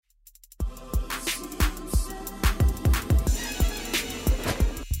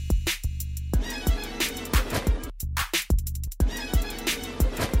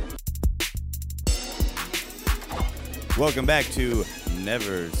Welcome back to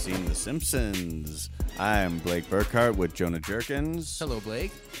Never Seen The Simpsons. I'm Blake Burkhart with Jonah Jerkins. Hello,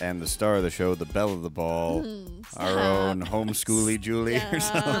 Blake. And the star of the show, the belle of the ball, our own homeschooly Julie or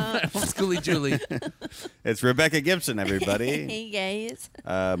something. Homeschooly Julie. It's Rebecca Gibson, everybody. Hey, guys.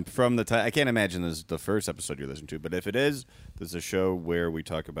 From the I can't imagine this is the first episode you're listening to, but if it is, this is a show where we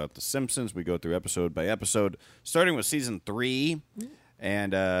talk about The Simpsons. We go through episode by episode, starting with season 3,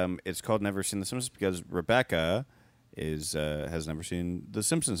 and it's called Never Seen The Simpsons because Rebecca has never seen The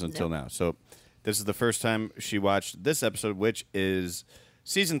Simpsons until now. So this is the first time she watched this episode, which is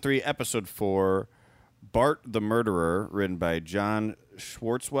season 3, episode 4, Bart the Murderer, written by John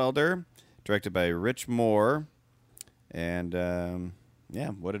Swartzwelder, directed by Rich Moore. And,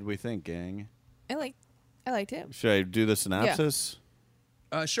 what did we think, gang? I liked it. Should I do the synopsis?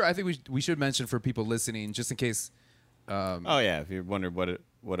 Sure. I think we should mention for people listening, just in case. If you wondered what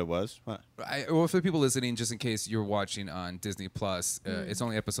it was. What? Or for the people listening, just in case you're watching on Disney Plus, it's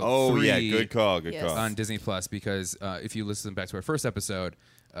only episode 3. Oh, yeah, good call. On Disney Plus, because if you listen back to our first episode,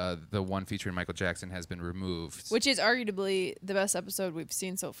 the one featuring Michael Jackson has been removed. Which is arguably the best episode we've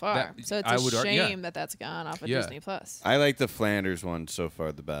seen so far. So it's a shame that that's gone off of Disney Plus. I like the Flanders one so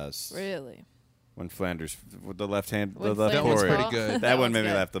far the best. Really? When Flanders, with the left hand, When the left that one's chorus. pretty good. That one made me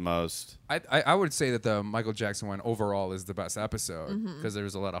good. laugh the most. I would say that the Michael Jackson one overall is the best episode because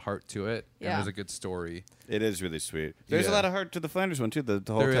there's a lot of heart to it and Yeah. there's a good story. It is really sweet. There's a Yeah. lot of heart to the Flanders one, too. The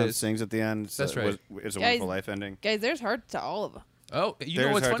whole There town is. sings at the end. That's right. It's a Guys, Wonderful Life ending. Guys, there's heart to all of them. Oh, you know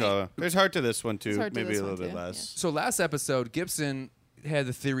There's what's heart funny? there's heart to this one, too. There's heart to Maybe this a one, little bit too, less. So last episode, Gibson had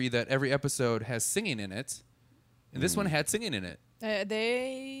the theory that every episode has singing in it, and this one had singing in it.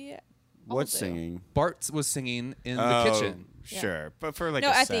 They all What's do. singing? Bart was singing in the kitchen. Sure. But for like No,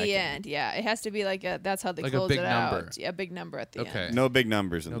 a at second. the end. Yeah, it has to be like that's how they Like a close big it number. out. Yeah, a big number at the Okay. end. No big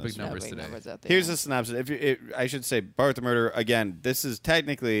numbers in No this big one. numbers big today. numbers at the Here's end. the synopsis. I should say Bart the Murderer. Again, this is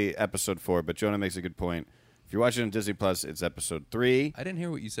technically episode 4, but Jonah makes a good point. If you're watching on Disney Plus, it's episode 3. I didn't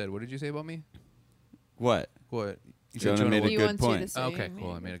hear what you said. What did you say about me? What? What? You Jonah said made a He good wants you to point. say Okay, you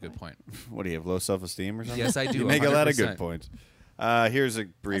cool. I made made a good point. What do you have, low self-esteem or something? Yes, I do. You make a lot of 100%. good points. Here's a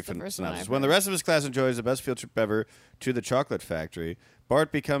brief That's the first one synopsis. I've When the heard. rest of his class enjoys the best field trip ever to the chocolate factory,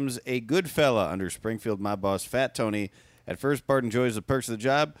 Bart becomes a good fella under Springfield mob boss Fat Tony. At first, Bart enjoys the perks of the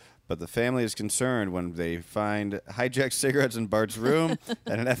job, but the family is concerned when they find hijacked cigarettes in Bart's room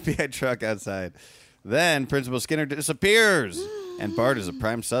and an FBI truck outside. Then Principal Skinner disappears, and Bart is a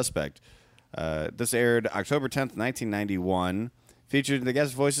prime suspect. This aired October 10th, 1991. Featured the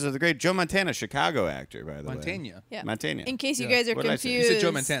guest voices of the great Joe Montana, Chicago actor, by the way. Montana. Yeah. Montana. In case you Yeah. guys are What did I say? You confused.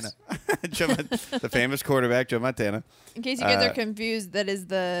 said Joe Montana. The famous quarterback, Joe Montana. In case you guys are confused, that is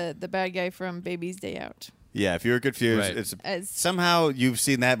the bad guy from Baby's Day Out. Yeah, if you were confused, Right. it's somehow you've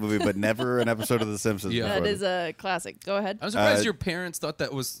seen that movie, but never an episode of The Simpsons. Yeah. before. That is a classic. Go ahead. I'm surprised Uh, your parents thought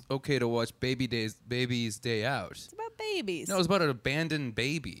that was okay to watch Baby's Day Out. It's about babies. No, it was about an abandoned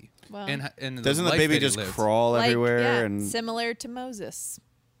baby. Well- and Doesn't the life baby that he just lived. crawl everywhere, yeah, and similar to Moses.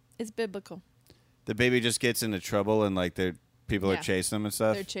 It's biblical. the baby just gets into trouble, and like people are Yeah. chasing him and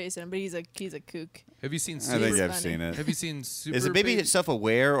stuff? They're chasing him, but he's a kook. Have you seen I Super? think Super I've funny. seen it. Have you seen Super? Is the baby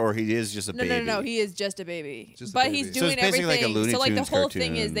self-aware, or he is just a No, baby? no. He is just a baby. Just a but baby. he's So doing it's basically like everything. a Looney so like the Tunes whole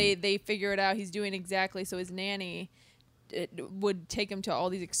thing is cartoon. they figure it out. He's doing exactly. So his nanny would take him to all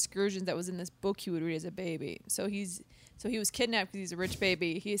these excursions that was in this book he would read as a baby. So he was kidnapped because he's a rich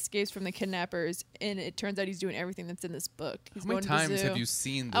baby. He escapes from the kidnappers, and it turns out he's doing everything that's in this book. He's How many going to the times zoo. have you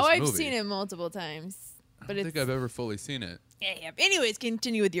seen this Oh, I've movie? seen it multiple times. But I don't it's think I've ever fully seen it. yeah. Anyways,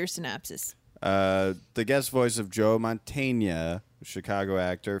 continue with your synopsis. The guest voice of Joe Montana, Chicago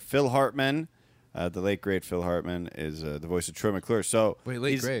actor. Phil Hartman, the late, great Phil Hartman, is the voice of Troy McClure. So Wait,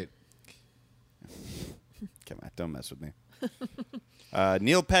 late, he's- great. Come on, don't mess with me.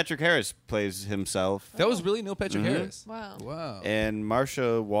 Neil Patrick Harris plays himself, That was really Neil Patrick Mhm. Harris. Wow. Wow. and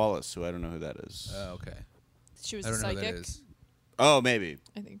Marsha Wallace, who I don't know who that is. Oh, okay. She was I a don't know who psychic. that is. Oh, maybe.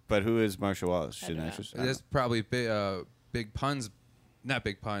 I think. But who is Marsha Wallace? I She's an don't know. actress? I don't That's probably Big Pun's, not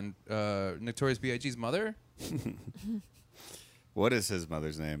Big Pun, Notorious B.I.G.'s mother. know. What is his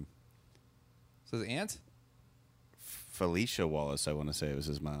mother's name? So his aunt? Felicia Wallace, I want to say it was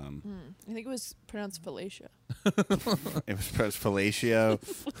his mom. I think it was pronounced Felicia. It was pronounced Felicio.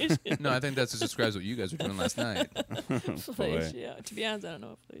 No, I think that just describes what you guys were doing last night. Felicia. To be honest, I don't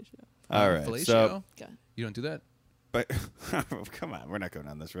know Felicia. All right. Fellatio? So, God. You don't do that? but come on, we're not going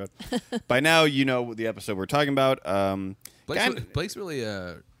down this road. By now, you know the episode we're talking about. Blake's, Kind- Blake's really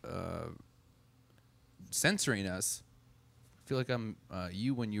censoring us. feel like I'm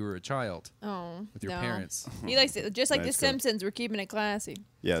you when you were a child Oh, with your no. parents. He likes it just like The That's cool. Simpsons. We're keeping it classy.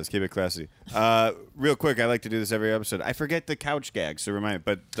 Yeah, let's keep it classy. Real quick, I like to do this every episode. I forget the couch gag, so remind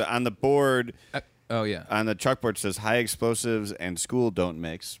me. But on the board, Oh yeah. on the chalkboard says high explosives and school don't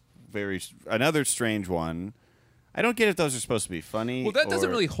mix. Another strange one. I don't get if those are supposed to be funny. Well, that doesn't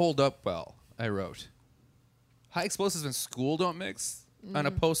or- really hold up well. I wrote high explosives and school don't mix on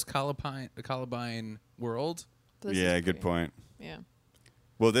a post-Columbine world. This Yeah, is good pretty- point. Yeah.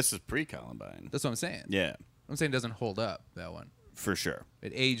 Well, this is pre-Columbine. That's what I'm saying. Yeah, I'm saying it doesn't hold up, that one. for sure.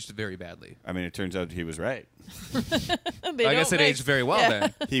 It aged very badly. I mean, it turns out he was right. I guess it aged very well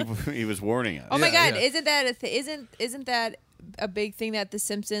then. He was warning us. Oh my Yeah, God! yeah. Isn't that isn't that a big thing that The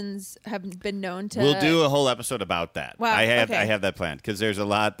Simpsons have been known to? We'll do a whole episode about that. Wow, I have okay. that planned because there's a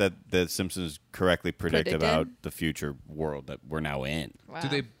lot that the Simpsons correctly predict Predicted? about the future world that we're now in. Wow. Do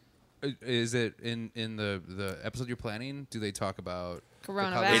they? Is it in the episode you're planning? Do they talk about the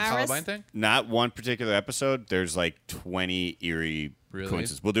Coronavirus? Columbine thing? Not one particular episode. There's like 20 eerie Really?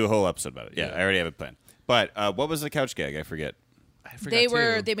 coincidences. We'll do a whole episode about it. Yeah, Yeah. I already have it planned. But what was the couch gag? I forget. I forgot They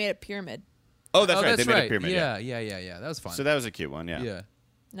too. made a pyramid. Oh, that's Oh, right. that's They made right. a pyramid. Yeah. Yeah. That was fun. So that was a cute one. Yeah. yeah.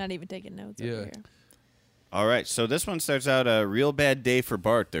 Not even taking notes Yeah. over here. All right. So this one starts out a real bad day for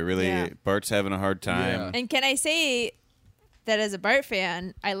Bart. They're really Yeah. Bart's having a hard time. Yeah. And can I say that as a Bart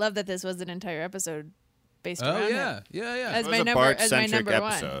fan, I love that this was an entire episode based Oh around yeah. him. Yeah. As was my a number, as my Bart-centric number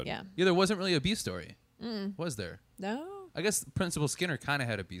episode. one. Yeah. Yeah. There wasn't really a B story. Was there? No. I guess Principal Skinner kind of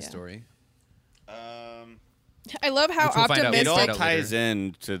had a B Yeah. story. I love how Which we'll find out It all Find optimistic. out ties later.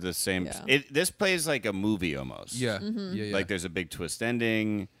 in to the same. Yeah. This plays like a movie almost. Yeah. Mm-hmm. Yeah. Like there's a big twist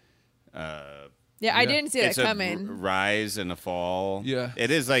ending. Yeah, I didn't see that It's a coming. rise and a fall. Yeah. It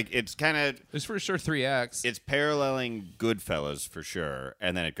is like it's kind of There's for sure 3 acts. it's paralleling Goodfellas for sure,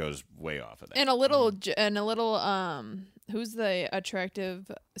 and then it goes way off of that. And a little, who's the attractive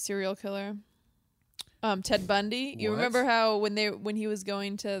serial killer? Ted Bundy. You What? remember how when he was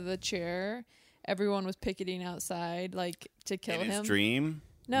going to the chair, everyone was picketing outside like to kill in his him. dream.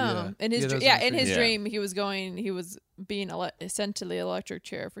 No, Yeah. in his Yeah, that was in in his his dream. dream, he was being sent to the electric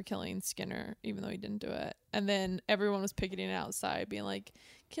chair for killing Skinner, even though he didn't do it. And then everyone was picketing outside, being like,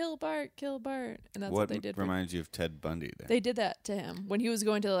 "Kill Bart, kill Bart," and that's what they did. reminds you of Ted Bundy? There, They did that to him when he was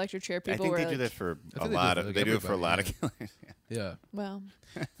going to the electric chair. I People think were they like, do that for I a think lot they of. do They do it for a lot of everybody, killers. yeah. "Well,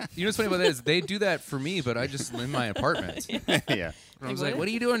 You know what's funny about that is they do that for me, but I just in my apartment. Yeah. And I was Like, like, "What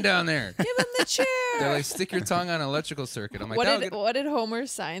are you doing down there?" give him the chair." They're like, "Stick your tongue on an electrical circuit." I'm like, what did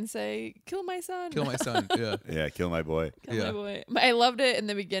Homer's sign say? Kill my son. "Kill my son." Yeah. Yeah, kill my boy. Kill Yeah. my boy. But I loved it in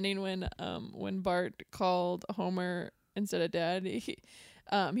the beginning when Bart called Homer instead of Dad.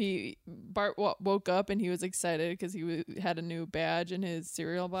 Bart woke up and he was excited because he had a new badge in his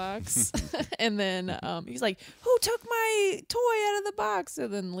cereal box, and then he's like, "Who took my toy out of the box?"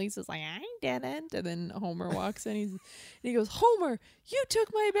 And then Lisa's like, "I didn't." And then Homer walks in. And he goes, "Homer, you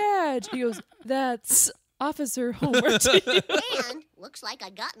took my badge." He goes, "That's Officer Homer to you." And looks like I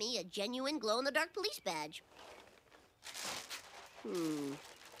got me a genuine glow-in-the-dark police badge.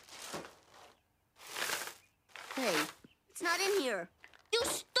 Hey, it's not in here. You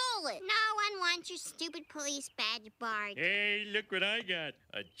stole it. No one wants your stupid police badge, Bart. Hey, look what I got.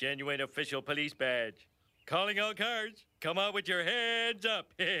 A genuine official police badge. Calling all cars. Come out with your hands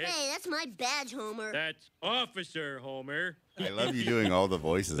up. Hey, that's my badge, Homer. That's Officer Homer. I love you doing all the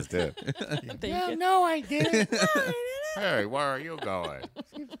voices too. Thank you. No, I didn't. Hey, where are you going?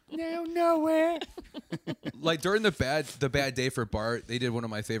 No, nowhere. Like during the bad day for Bart, they did one of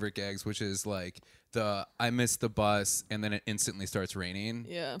my favorite gags, which is like I missed the bus and then it instantly starts raining.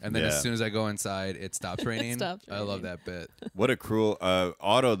 Yeah. And then Yeah. as soon as I go inside, it stops raining. stops I love raining. that bit. What a cruel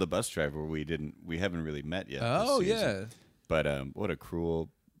Otto, the bus driver. We haven't really met yet. Oh this season. yeah. But what a cruel.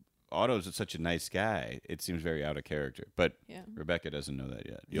 Otto's such a nice guy. It seems very out of character. But Yeah. Rebecca doesn't know that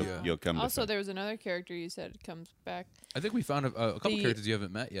yet. Yeah. You'll come. Also, to there was another character you said comes back. I think we found a couple The- characters you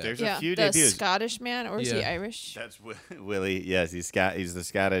haven't met yet. There's Yeah, a few the debuts. Scottish man, or is he Yeah. Irish? That's Willie. Yes, he's the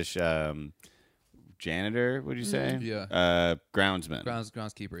Scottish janitor. Would you say? Yeah. Groundsman.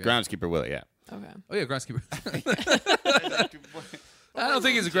 Groundskeeper. Yeah. Groundskeeper Willie. Yeah. Okay. Oh yeah, groundskeeper. I don't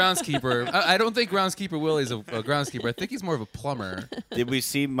think he's a groundskeeper. I don't think groundskeeper Willie's a groundskeeper. I think he's more of a plumber. Did we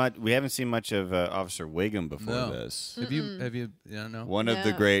see much? We haven't seen much of Officer Wiggum before No. this. Have you? Yeah, no. One of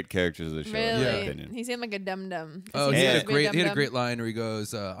the No. great characters of the show, in my Really? opinion. He seemed like a dum dum. Oh, he he had had a a great line where he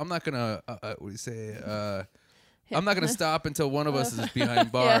goes, "I'm not gonna." What do you say? I'm not gonna stop until one of us is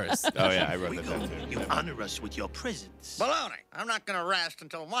behind bars. Oh yeah, I wrote that down too. You honor us with your presence. Baloney. I'm not going to rest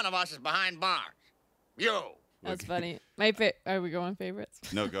until one of us is behind bars. You. That's funny. Are we going favorites?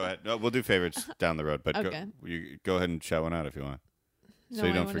 No, go ahead. No, we'll do favorites down the road, but Okay. go ahead and shout one out if you want. No, So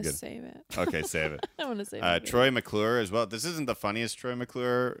you I don't want to forget. save it. Okay, save it. I want to save it. Troy McClure as well. This isn't the funniest Troy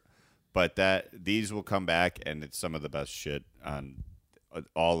McClure, but these will come back, and it's some of the best shit on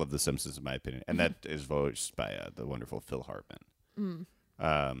all of The Simpsons, in my opinion. And that is voiced by the wonderful Phil Hartman.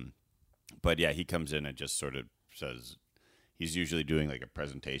 But yeah, he comes in and just sort of says he's usually doing like a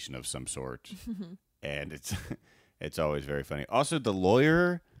presentation of some sort, and it's always very funny. Also, the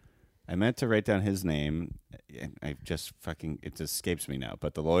lawyer. I meant to write down his name, and I just it escapes me now.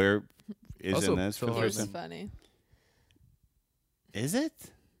 But the lawyer is Also, in this. Phil for the He first was time. funny. Is it?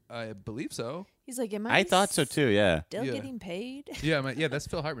 I believe so. He's like, am I thought so too. Yeah. Still Yeah. getting paid? Yeah, that's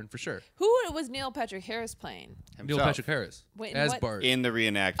Phil Hartman for sure. Who was Neil Patrick Harris playing? Neil Himself. Patrick Harris Wait, as what? Bart. In the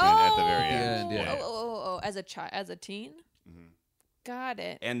reenactment at the very end. Yeah. Oh, as a child, as a teen. Got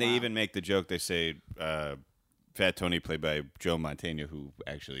it. And they Wow. even make the joke. They say Fat Tony, played by Joe Mantegna, who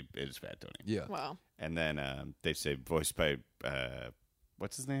actually is Fat Tony. Yeah. Wow. And then they say voiced by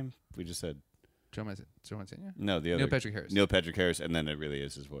what's his name? We just said Joe Mantegna? no. The other Neil Patrick Harris. Neil Patrick Harris, and then it really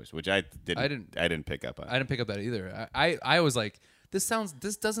is his voice, which I didn't pick up on. I didn't pick up that either. I was like, this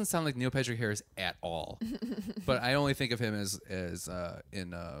doesn't sound like Neil Patrick Harris at all. But I only think of him as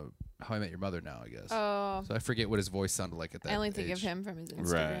in How I Met Your Mother now, I guess. Oh, So I forget what his voice sounded like at that I only think of age. him from his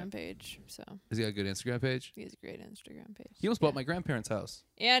Instagram Right. page. So Has he got a good Instagram page? he has a great Instagram page. He almost bought my grandparents' house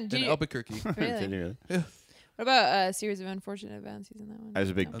And in Albuquerque. Did really? you really? What about a series of unfortunate events? He's in that one. I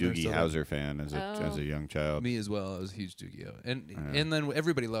was a big Oh, they're Doogie still Howser fan as Oh. a young child. Me as well. I was a huge Doogie. And then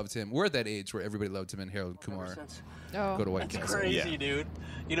everybody loved him. We're at that age where everybody loved him and Harold Kumar. Oh, Go to White That's Castle. crazy, Yeah. dude.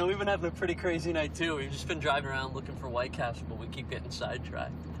 You know, we've been having a pretty crazy night, too. We've just been driving around looking for White Castle, but we keep getting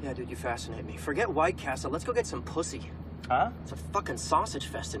sidetracked. Yeah, dude, you fascinate me. Forget White Castle. Let's go get some pussy. Huh? It's a fucking sausage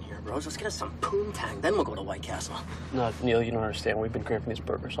fest in here, bros. Let's get us some poontang, then we'll go to White Castle. No, Neil, you don't understand. We've been craving these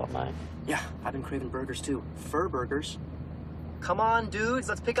burgers all night. Yeah, I've been craving burgers too. Fur burgers. Come on, dudes.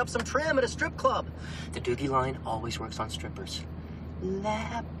 Let's pick up some trim at a strip club. The Doogie line always works on strippers.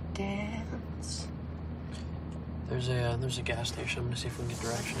 Lap dance. There's a gas station. I'm gonna see if we can get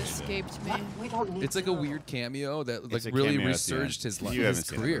directions. escaped me. What? We don't need It's like to a know. weird cameo that It's like a really cameo at the end. resurged his life, You haven't his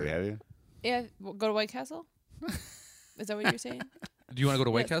seen that career. movie, have you? Yeah, go to White Castle. Is that what you're saying? Do you want to go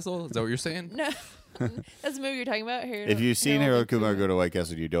to White Yeah. Castle? Is that what you're saying? No, that's the movie you're talking about. Harold, If you've seen Harold Kumar and go to White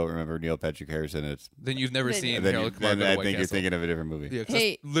Castle, you don't remember Neil Patrick Harris in it. Then you've never Then- seen Then, Harold Kumar go I to White think you're Castle. thinking of a different movie. Yeah, 'cause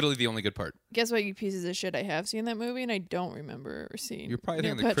Hey. that's literally the only good part. Guess what, you pieces of shit? I have seen that movie, and I don't remember ever seeing. You're probably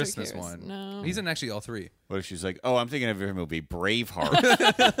Neil thinking the Patrick Christmas Harris. one. No, He's in actually all three. What if she's like, oh, I'm thinking of a different movie, Braveheart.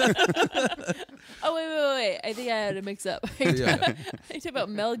 Oh wait! I think I had a mix up. Are you Yeah. talking about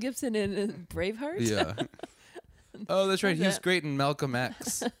Mel Gibson in Braveheart? Yeah. Oh, that's right. What's He was that? great in Malcolm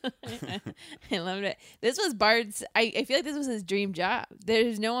X. I loved it. This was Bart's. I feel like this was his dream job.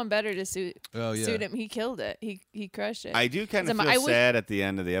 There's no one better to suit Oh yeah. him. He killed it. He crushed it. I do kind of So feel I wish- sad at the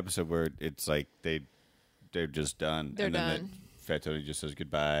end of the episode where it's like they're just done. They're and then done. Fat Tony just says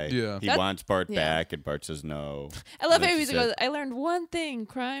goodbye. Yeah. He That- wants Bart yeah. back, and Bart says no. I love And how then he she goes. said- I learned one thing: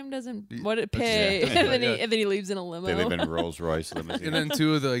 crime doesn't want to That's pay. exactly and then right, he leaves in a limo. They live in Rolls Royce limousine. And then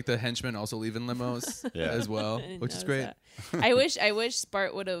two of the henchmen also leave in limos Yeah. as well, I didn't which is notice great. that. I wish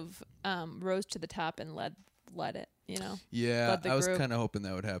Bart would have rose to the top and led it. You know, Yeah, But the I was group- kind of hoping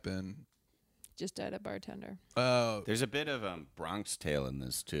that would happen. just at a bartender. Oh, There's a bit of Bronx Tale in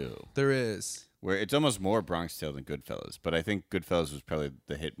this too, there is. where it's almost more Bronx Tale than Goodfellas. But I think Goodfellas was probably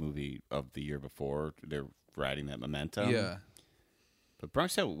the hit movie of the year before. They're riding that momentum. Yeah. But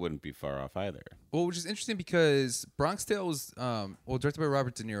Bronx Tale wouldn't be far off either. Well, which is interesting because Bronx Tale was directed by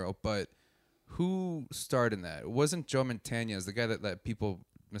Robert De Niro, but who starred in that? It wasn't Joe Mantegna, it's the guy that people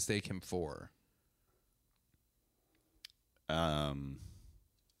mistake him for. Do you know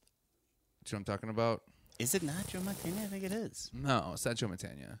what I'm talking about? Is it not Joe Mantegna? I think it is. No, it's not Joe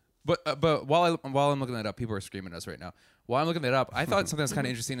Mantegna. But while I'm looking that up, people are screaming at us right now. While I'm looking that up, I thought something that's kind of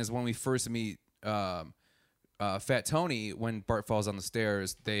interesting is when we first meet Fat Tony, when Bart falls on the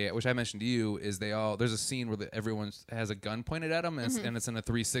stairs, which I mentioned to you, is there's a scene where everyone has a gun pointed at him, and it's in a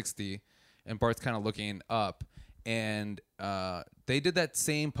 360, and Bart's kind of looking up, and they did that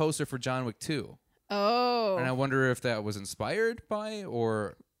same poster for John Wick 2, Oh, and I wonder if that was inspired by,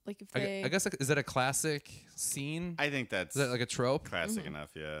 or like if they. I guess is that a classic scene? I think that's Is that like a trope? classic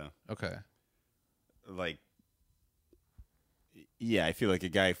enough, yeah. Okay. Like, yeah, I feel like a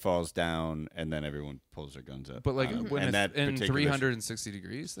guy falls down and then everyone pulls their guns up. But like on him. when And it's that in particular 360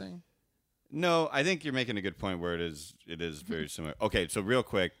 degrees thing. No, I think you're making a good point where it is very similar. Okay, so real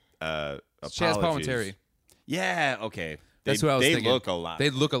quick, Chaz apologies. Palminteri. Yeah, okay. That's they, who I was they thinking. look a lot. They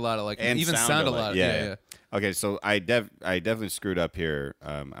look a lot alike. And even sound sound a alike. lot. Yeah, Yeah. Okay, so I definitely screwed up here.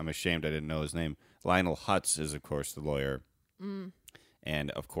 I'm ashamed I didn't know his name. Lionel Hutz is, of course, the lawyer.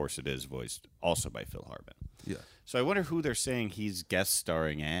 And, of course, it is voiced also by Phil Hartman. Yeah. So I wonder who they're saying he's guest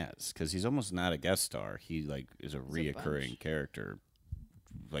starring as, because he's almost not a guest star. He is a reoccurring character,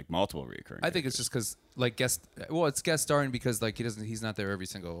 like multiple reoccurring. I think it's just because it's guest starring because he's not there every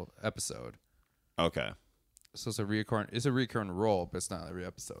single episode. Okay. So it's a recurring role, but it's not every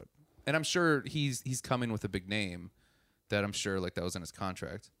episode. And I'm sure he's coming with a big name that I'm sure that was in his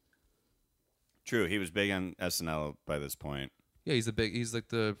contract. True, he was big on SNL by this point. Yeah, he's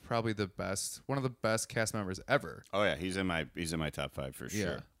probably the best, one of the best cast members ever. Oh yeah, he's in my top 5 for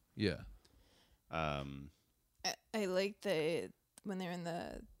sure. Yeah. I like when they're in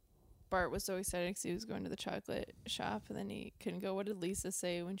the. Bart was so excited because he was going to the chocolate shop, and then he couldn't go. What did Lisa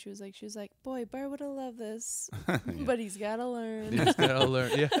say when she was like, "Boy, Bart would have loved this, but he's got to learn." He's got to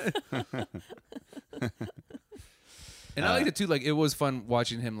learn. Yeah. And I liked it too. It was fun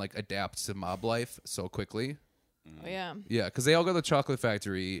watching him adapt to mob life so quickly. Oh yeah. Yeah, because they all go to the chocolate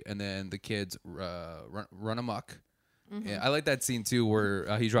factory, and then the kids run amok. Mm-hmm. Yeah, I like that scene too,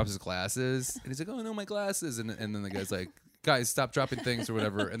 where he drops his glasses, and he's like, "Oh no, my glasses!" And then the guy's like, "Guys, stop dropping things or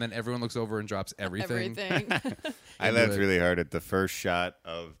whatever." And then everyone looks over and drops everything. I laughed really hard at the first shot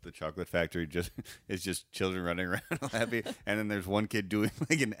of the chocolate factory. It's just children running around all happy, and then there's one kid doing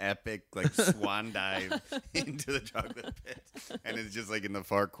an epic swan dive into the chocolate pit, and it's just in the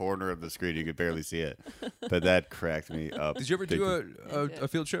far corner of the screen. You could barely see it, but that cracked me up. Did you ever do a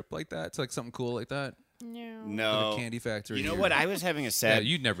field trip like that to something cool like that? No. Like a candy factory. You know what? I was having a sad. Yeah,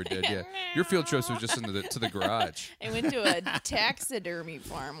 you never did. Yeah, your field trips was just to the garage. I went to a taxidermy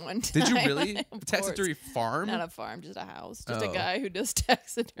farm one time. Did you really? A Of taxitory course. farm? Not a farm, just a house. Just a Oh. guy who does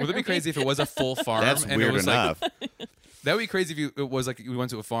taxidermy. Would it be crazy if it was a full farm? That's and weird it was enough. That would be crazy if it was you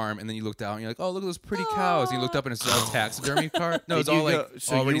went to a farm and then you looked out and you're like, oh, look at those pretty cows. And you looked up and it's all taxidermy part. No, it's Did you all go-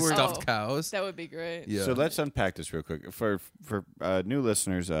 so you already were- stuffed Oh. cows. That would be great. Yeah. So let's unpack this real quick. For new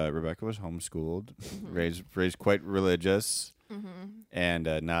listeners, Rebecca was homeschooled, raised quite religious, and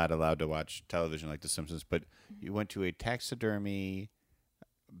not allowed to watch television like The Simpsons. But you went to a taxidermy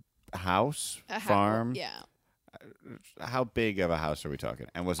house, farm. Yeah. How big of a house are we talking?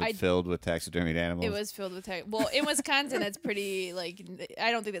 And was it I- filled with taxidermied animals? It was filled with well, in Wisconsin, that's pretty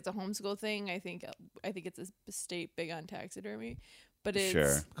I don't think that's a homeschool thing. I think it's a state big on taxidermy, but it's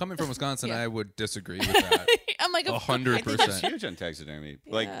Sure. Coming from Wisconsin, Yeah. I would disagree with that. I'm like 100%. It's huge on taxidermy.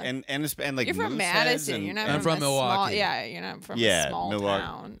 Like Yeah. and it's- and You're from moose heads Madison. and- You're not I'm from a small, Milwaukee. yeah, you're not from yeah, a small Milwaukee.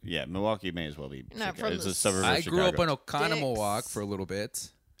 town. Yeah, Milwaukee may as well be. Not Chicago. from It's the a suburb of I grew up Chicago. in Oconomowoc Sticks. for a little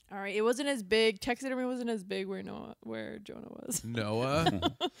bit. All right, it wasn't as big. Taxidermy wasn't as big where Jonah was.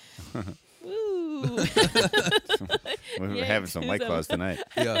 Noah. Ooh. We're Yeah, having some White Claws tonight.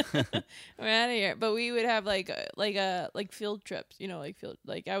 Yeah. We're out of here. But we would have like field trips,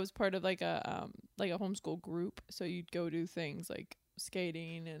 like I was part of like a homeschool group, so you'd go do things like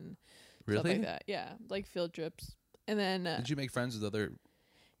skating and stuff Really? like that. Yeah, like field trips. And then Did you make friends with other?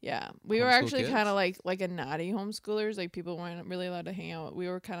 yeah, we were homeschool actually kids? kind of like a naughty homeschoolers. Like people weren't really allowed to hang out. We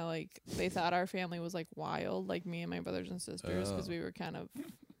were kind of like they thought our family was like wild, like me and my brothers and sisters, because Oh. we were kind of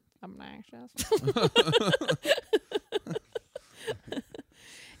obnoxious.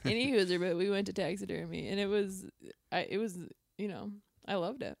 Anywho, but we went to taxidermy, and it was I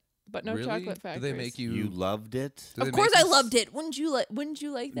loved it, but no Really? chocolate Did factories. they make you? You loved it? did they Of course, make I you loved it. Wouldn't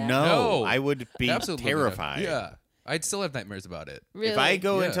you like that? No, No. I would be Absolutely terrified. Yeah, I'd still have nightmares about it. Really? If I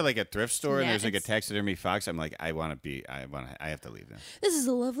go Yeah. into like a thrift store and Yeah, there's like a it's- taxidermy fox, I'm like, I have to leave now. This is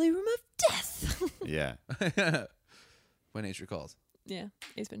a lovely room of death. Yeah. When nature calls. Yeah,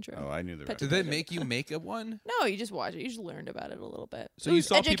 Ace Ventura. Oh, I knew the Pet rest. Did they make you make a one? No, you just watch it. You just learned about it a little bit. So It you was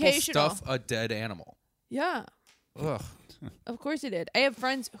saw people educational. stuff a dead animal. Yeah, Ugh. of course it did. I have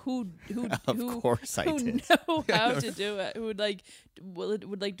friends who Of course I who did. know how to do it. Who would like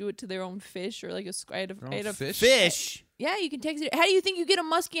do it to their own fish or like a I had a Fish. Fish. Yeah, you can taxidermy. How do you think you get a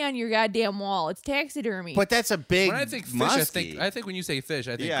muskie on your goddamn wall? It's taxidermy. But that's a big When I think fish, muskie. I think when you say fish,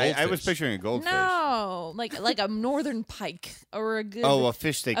 I think yeah, I was goldfish. picturing a goldfish. no, like a northern pike or a good. Oh, a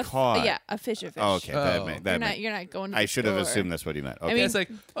fish they caught. Yeah, a fish. Oh, okay. Oh. You're not going. To I the should have store. assumed that's what he meant. Okay. I mean, It's like,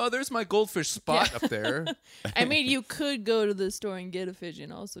 oh, there's my goldfish spot up there. I mean, you could go to the store and get a fish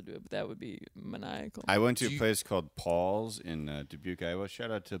and also do it, but that would be maniacal. I went to a place called Paul's in Dubuque, Iowa. Shout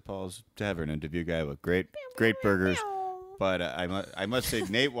out to Paul's Tavern in Dubuque, Iowa. Great burgers. But I must say,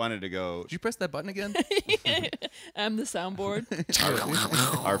 Nate wanted to go. Did you press that button again? I'm the soundboard.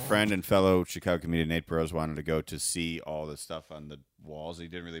 Our friend and fellow Chicago comedian Nate Burrows wanted to go to see all the stuff on walls. He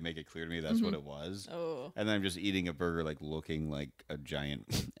didn't really make it clear to me that's what it was. Oh. And then I'm just eating a burger, like looking like a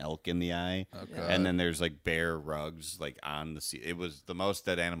giant elk in the eye. Okay. And then there's like bear rugs like on the seat. It was the most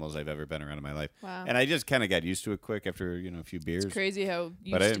dead animals I've ever been around in my life. Wow. And I just kind of got used to it quick after a few beers. It's crazy how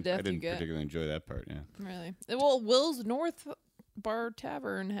used But I to didn't, death I didn't you get. particularly enjoy that part. Yeah. Really? Well, Will's North Bar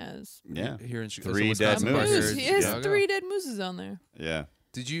Tavern has Yeah. Here in Chicago, 3 dead Wisconsin, moose. here moose. in He has Chicago. 3 dead mooses on there. Yeah.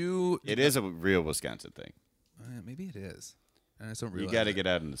 Did you? It is a real Wisconsin thing. Maybe it is. I just don't You realize. got to it. get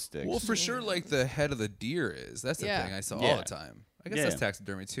out in the sticks. Well, for sure, like the head of the deer is. That's the Yeah. thing I saw Yeah. all the time. I guess Yeah. that's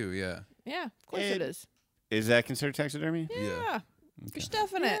taxidermy too. Yeah. Yeah, of course it is. Is that considered taxidermy? Yeah. You're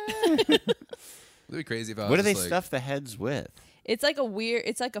stuffing it. It'd be crazy if I was What do they just like, stuff the heads with? It's like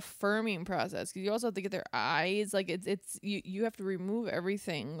it's like a firming process because you also have to get their eyes. Like it's you have to remove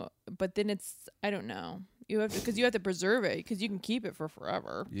everything, but then I don't know. You have to because you have to preserve it because you can keep it for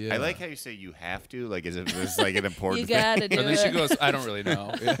forever. Yeah. I like how you say you have to. Like, is it this like an important You gotta do And then she it. goes, I don't really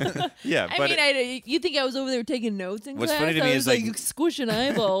know. Yeah. Yeah, I but mean, you think I was over there taking notes in What's class? funny to I me was is, like- squishing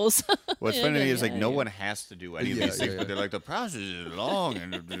eyeballs. what's Yeah, funny to me yeah, is like yeah, no yeah. one has to do any of Yeah, these things, yeah, but they're like the process is long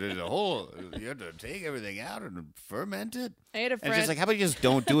and there's a whole. You have to take everything out and ferment it. I had a And friend. it's just like, how about you just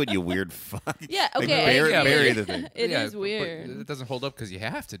don't do it, you weird fuck? yeah, Like, okay. bury, yeah, bury but- the thing. It Yeah, is but weird. it doesn't hold up because you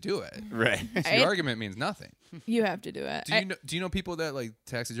have to do it. Right. The argument means nothing. You have to do it. Do you know people that like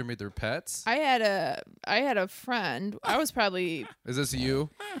taxidermy their pets? I had a friend. I was probably Is this you?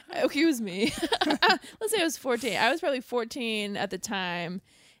 excuse me. Let's say I was 14. I was probably 14 at the time.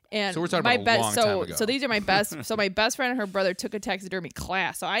 And So we're talking my about a long time ago. So these are my best. So my best friend and her brother took a taxidermy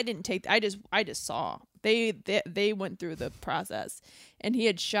class. So I didn't take. I just saw. They went through the process, and he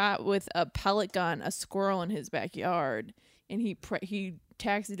had shot with a pellet gun a squirrel in his backyard, and he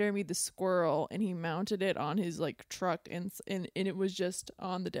taxidermied the squirrel and he mounted it on his like truck and it was just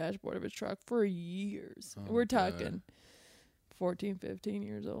on the dashboard of his truck for years. Oh, We're God. talking 14, 15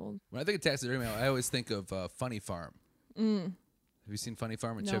 years old. When I think of taxidermy, I always think of Funny Farm. Have you seen Funny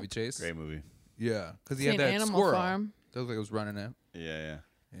Farm with No. Chevy Chase? Great movie. Yeah, because he Seen had that Animal squirrel. Farm. It looked like it was running it. Yeah,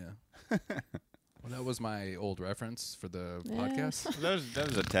 Yeah. Well, that was my old reference for the Yeah. podcast. That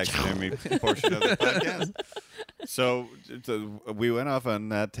was a taxidermy portion of the podcast. So we went off on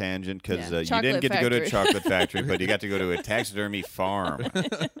that tangent because Yeah. you Chocolate didn't get to go to a factory. chocolate factory, but you got to go to a taxidermy farm.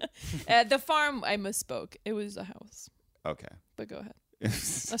 The farm, I misspoke. It was a house. Okay. But go ahead. A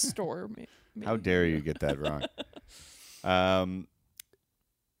store. Maybe. How dare you get that wrong?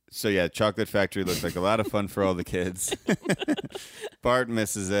 So yeah, chocolate factory looked like a lot of fun for all the kids. Bart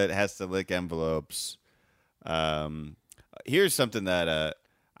misses it, has to lick envelopes. Here's something that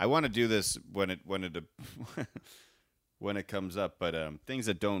I want to do this when it when it comes up, but things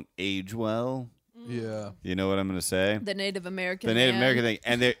that don't age well. Yeah. You know what I'm going to say? The Native American. The Native man. American thing,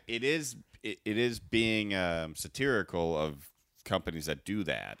 and it is being satirical of companies that do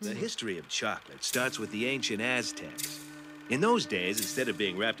that. The history of chocolate starts with the ancient Aztecs. In those days, instead of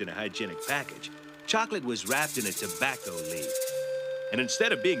being wrapped in a hygienic package, chocolate was wrapped in a tobacco leaf. And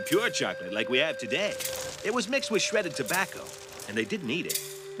instead of being pure chocolate like we have today, it was mixed with shredded tobacco. And they didn't eat it.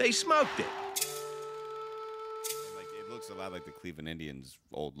 They smoked it. Like, it looks a lot like the Cleveland Indians'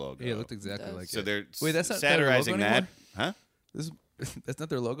 old logo. Yeah, it looked exactly does. like So it. they're Wait, that's not their logo satirizing that, anymore? huh? That's not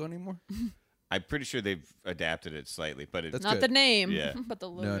their logo anymore? I'm pretty sure they've adapted it slightly, but it's That's Not good. the name, Yeah. but the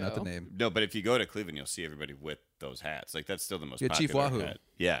logo. No, not the name. no. But if you go to Cleveland, you'll see everybody with those hats. Like that's still the most Yeah, popular Chief Wahoo. hat.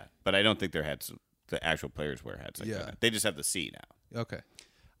 Yeah, but I don't think their hats. The actual players wear hats like Yeah. that. They just have the C now. Okay.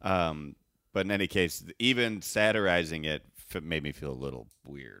 But in any case, even satirizing it made me feel a little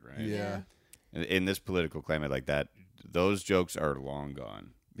weird, right? Yeah. In this political climate like that, those jokes are long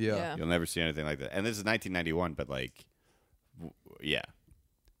gone. Yeah. Yeah. You'll never see anything like that. And this is 1991, but like, yeah,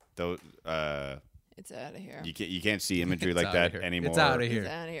 those It's out of here. you can't see imagery It's like outta that here. anymore. It's outta It's here.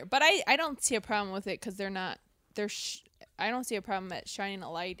 out of here. But I don't see a problem with it because they're not. I don't see a problem at shining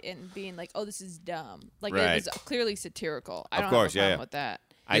a light and being like, oh, this is dumb. Like Right. it was clearly satirical. I Of don't course, have a yeah, problem yeah. with that.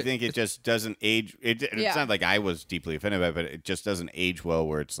 I think it just doesn't age. It's Yeah. not like I was deeply offended by it, but it just doesn't age well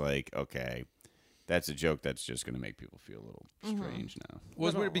where it's like, okay, that's a joke that's just going to make people feel a little strange now. Well,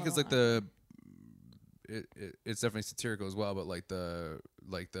 it's weird because like it's definitely satirical as well, but like the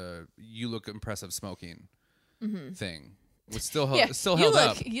you look impressive smoking thing was still Yeah, still you held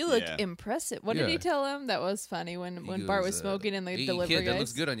look, up. You look Yeah. improve. What Yeah. did he tell him? That was funny when He Bart goes, was smoking and the hey, delivery kid, guys. that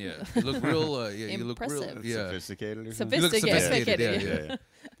looks good on you. You look real. Yeah, you look real. Impressive. Yeah. Sophisticated or something? You look Sophisticated. sophisticated. Yeah, yeah.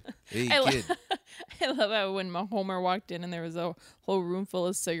 Hey, I, kid. I love how when Homer walked in and there was a whole room full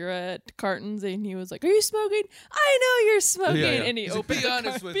of cigarette cartons and he was like, "Are you smoking? I know you're smoking." Yeah, yeah. And he He's like, opened "Be the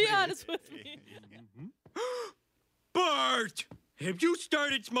honest car- with Be me." honest with me. Bart, have you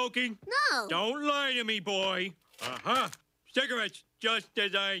started smoking? No. Don't lie to me, boy. Uh-huh. Cigarettes, just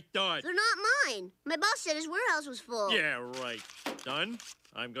as I thought. They're not mine. My boss said his warehouse was full. Yeah, right. Son,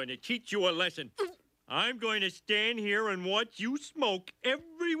 I'm going to teach you a lesson. I'm going to stand here and watch you smoke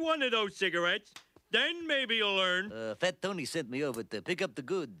every one of those cigarettes. Then maybe you'll learn. Fat Tony sent me over to pick up the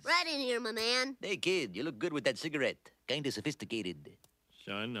goods. Right in here, my man. Hey, kid, you look good with that cigarette. Kinda sophisticated.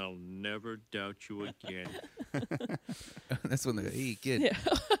 Son, I'll never doubt you again. That's when they're, hey, kid.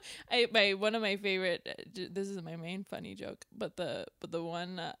 Yeah. One of my favorite. This is my main funny joke, but the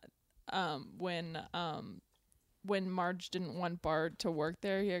one when Marge didn't want Bart to work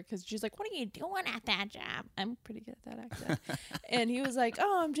there here because she's like, "What are you doing at that job?" I'm pretty good at that accent. And he was like,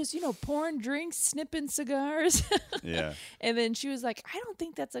 "Oh, I'm just pouring drinks, snipping cigars." Yeah. And then she was like, "I don't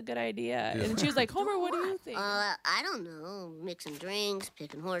think that's a good idea." And she was like, "Homer, what do you think?" I don't know. Mixing drinks,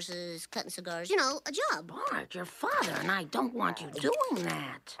 picking horses, cutting cigars. You know, a job. Bart, your father and I don't want you doing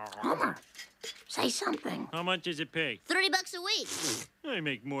that. Homer, say something. How much does it pay? $30 a week. I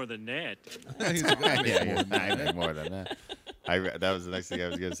make more than that. I make more than that. That was the next thing I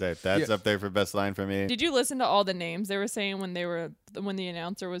was going to say. That's up there for best line for me. Did you listen to all the names they were saying when the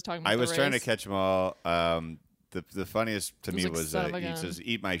announcer was talking about I the was trying to race? catch them all. The funniest to me like, was son of a he gun. says,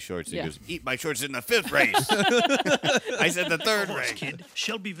 "Eat my shorts." Yeah. He goes, "Eat my shorts in the 5th race." I said the 3rd race. Kid,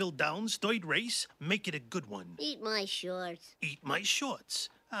 Shelbyville Downs, 3rd race. Make it a good one. Eat my shorts. Eat my shorts.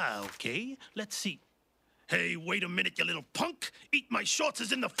 Okay. Let's see. Hey, wait a minute, you little punk. Eat my shorts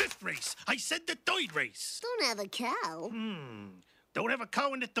is in the 5th race. I said the 3rd race. Don't have a cow. Don't have a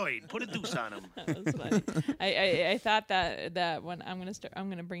cow in the 3rd. Put a deuce on him. That was funny. I thought that when I'm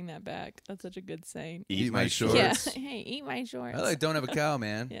gonna bring that back. That's such a good saying. Eat my shorts. Yeah. Hey, eat my shorts. I like don't have a cow,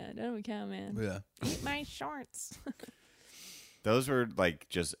 man. Yeah, don't have a cow, man. Yeah. Eat my shorts. Those were like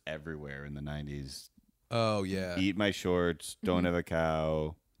just everywhere in the 90s. Oh yeah. Eat my shorts. Don't have a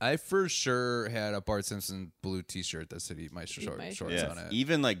cow. I for sure had a Bart Simpson blue T-shirt that said "Eat my shorts" Yeah. on it.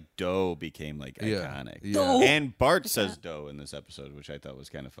 Even like dough became like Yeah. iconic. Yeah. Dough. And Bart says dough in this episode, which I thought was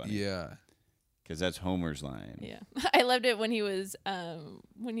kind of funny. Yeah. Because that's Homer's line. Yeah, I loved it when he was on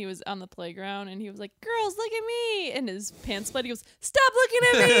the playground and he was like, "Girls, look at me!" and his pants split. He goes, "Stop looking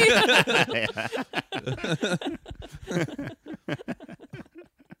at me!"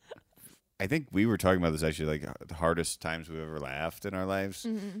 I think we were talking about this actually, like the hardest times we've ever laughed in our lives.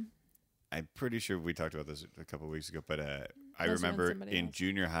 Mhm. I'm pretty sure we talked about this a couple of weeks ago, but I Must have been remember somebody in else.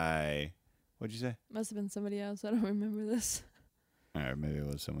 junior high. What'd you say? Must have been somebody else. I don't remember this. All right, maybe it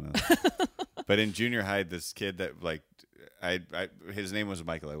was someone else. But in junior high, this kid that like, his name was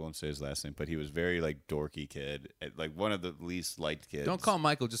Michael. I won't say his last name, but he was very like dorky kid, like one of the least liked kids. Don't call him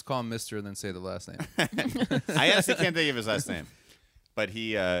Michael. Just call him Mister, and then say the last name. I honestly can't think of his last name, but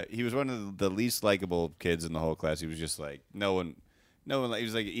he was one of the least likable kids in the whole class. He was just like no one. He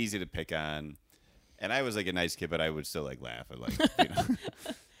was like easy to pick on, and I was like a nice kid, but I would still like laugh at like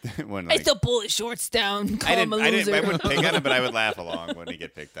when I like, still pull his shorts down. Call I him a didn't. loser. I wouldn't pick on him, but I would laugh along when he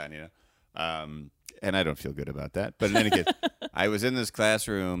get picked on. And I don't feel good about that. But in any case, I was in this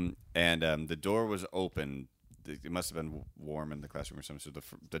classroom, and the door was open. It must have been warm in the classroom or something. So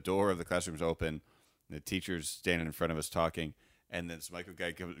the door of the classroom was open. The teacher's standing in front of us talking, and this Michael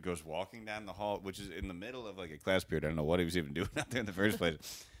guy goes walking down the hall, which is in the middle of like a class period. I don't know what he was even doing out there in the first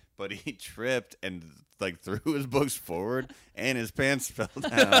place. But he tripped and like threw his books forward, and his pants fell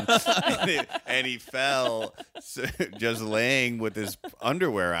down, and he fell, just laying with his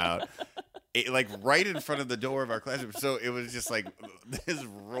underwear out, like right in front of the door of our classroom. So it was just like this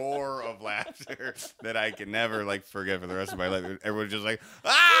roar of laughter that I can never like forget for the rest of my life. Everyone's just like,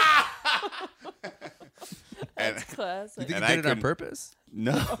 ah! That's classic. You think he did it on purpose?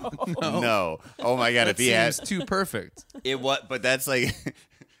 No, no. Oh my god, That if he had seems too perfect. It was, but that's like,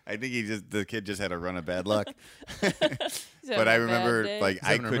 I think the kid just had a run of bad luck. But I remember, like, He's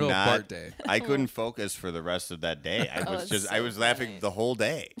having a real Bart day. I couldn't focus for the rest of that day. I was that's I so was laughing the whole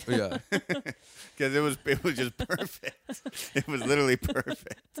day. Yeah. Because it was just perfect. It was literally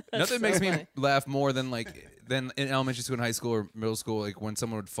perfect. Nothing makes me laugh more than in elementary school and high school or middle school, like when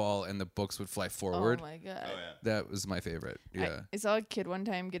someone would fall and the books would fly forward. Oh my god. That was my favorite. Yeah. I saw a kid one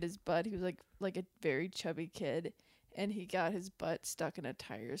time get his butt. He was like a very chubby kid, and he got his butt stuck in a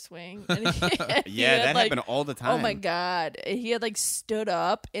tire swing. And he Yeah, had, that like, happened all the Oh my time. god. He had like stood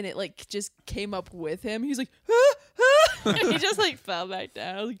up, and it like just came up with him. He was like, ah, ah! he just like fell back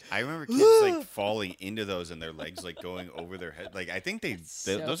down. I was like, I remember kids like falling into those and their legs like going over their head. Like I think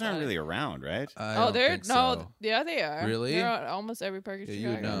so those aren't funny. really around, right? they're yeah, they are. Really? They're at almost every park in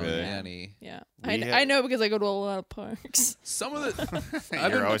Yeah, Chicago. you know, Really? Annie. Yeah, We I know because I go to a lot of parks. Some of the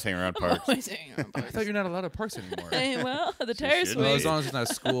You're always hanging around parks. Always hanging around I parks. they're not allowed at parks anymore. Hey, well, the tire shouldn't Well, swing. as long as there's not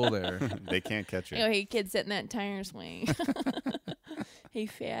a school there. They can't catch Oh, it. hey, kids, sit in that tire swing. Hey,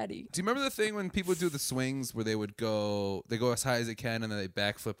 fatty. Do you remember the thing when people do the swings where they go as high as they can and then they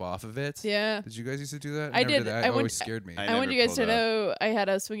backflip off of it? Yeah. Did you guys used to do that? I never did. That. I It went- always scared me. I want you guys to know I had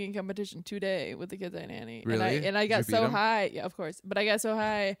a swinging competition today with the kids at Nanny. Really? And I Did got you beat so 'em? high. Yeah, of course. But I got so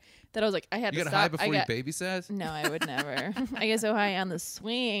high that I was like, I had You to got stop. high before I got, you babysat? No, I would never. I get so high on the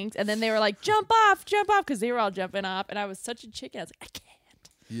swings. And then they were like, jump off, because they were all jumping off. And I was such a chicken. I was like, I can't.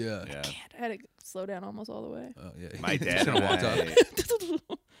 Yeah. I had to slow down almost all the way. Oh, yeah. My You dad should've walked and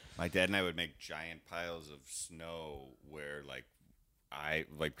my dad and I would make giant piles of snow where like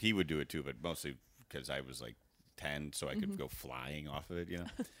he would do it too, but mostly because I was like 10, so I could go flying off of it, you know.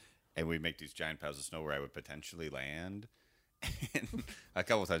 And we'd make these giant piles of snow where I would potentially land. And a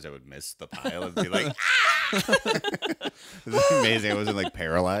couple of times I would miss the pile and be like, ah! It was amazing. I wasn't like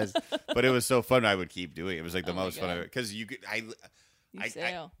paralyzed, but it was so fun. I would keep doing it. It was like the most fun because you could. You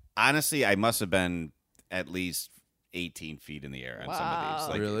sail. Honestly, I must have been at least 18 feet in the air on some of these.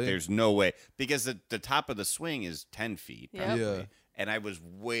 Like, Really? there's no way because the top of the swing is 10 feet. Yep. Probably, Yeah. and I was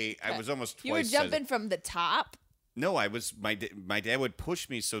almost twice. You were as- jumping from the top? No, I was. My dad would push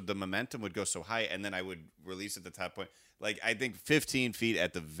me so the momentum would go so high, and then I would release at the top point. Like I think 15 feet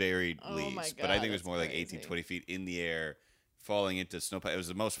at the very least, my but I God, think it was that's more like crazy. 18, 20 feet in the air, falling into snow. It was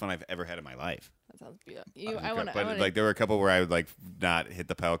the most fun I've ever had in my life. That sounds beautiful. I want But to. like there were a couple where I would like not hit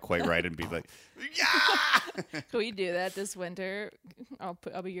the pile quite right and be like, "Yeah." Can we do that this winter?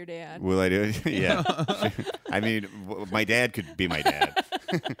 I'll be your dad. Will I do it? Yeah. I mean, my dad could be my dad.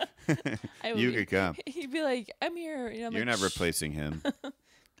 You could come. He'd be like, "I'm here." You know, I'm You're like, not replacing him.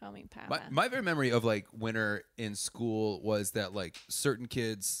 Call me Papa. My very memory of like winter in school was that like certain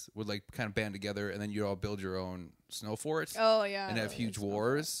kids would like kind of band together and then you'd all build your own snow forts. Oh, yeah, and have huge snow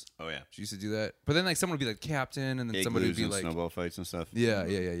wars. Oh yeah, she used to do that. But then like someone would be like captain, and then somebody would Igloos be and like snowball fights and stuff. Yeah.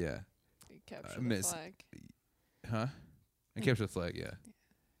 Capture I the miss. flag. Huh? And capture the flag. Yeah.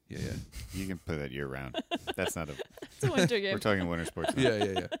 Yeah. You can play that year round. That's not a. It's a winter game. We're talking winter sports. now.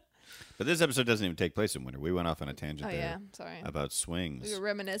 Yeah. But this episode doesn't even take place in winter. We went off on a tangent Oh, there yeah. Sorry. about swings. We were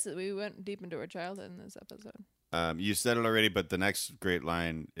reminiscent. We went deep into our childhood in this episode. You said it already, but the next great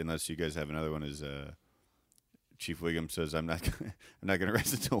line, unless you guys have another one, is Chief Wiggum says, "I'm not going to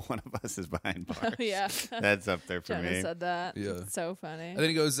rest until one of us is behind bars." Oh, yeah. That's up there for Jenna me. said that. Yeah. It's so funny. And then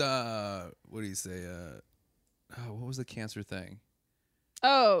he goes, what do you say? What was the cancer thing?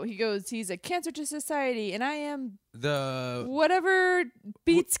 Oh, he goes, he's a cancer to society, and I am The whatever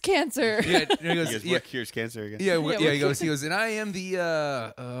beats cancer. yeah, he goes, He goes, yeah, "What cures cancer again?" yeah, what he goes, and I am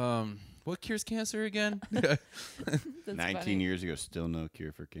the what cures cancer again? That's 19 funny. years ago, still no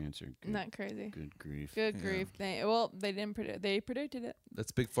cure for cancer. Good, Not crazy. Good grief. Good grief. They didn't predict. They predicted it.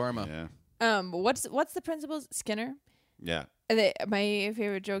 That's big pharma. Yeah. What's the principal's Skinner? Yeah. My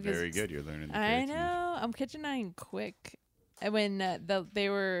favorite joke is Very good. You're learning. The I characters. know. I'm catching on quick. And when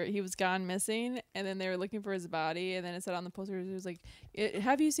he was gone missing, and then they were looking for his body, and then it said on the poster, it was like,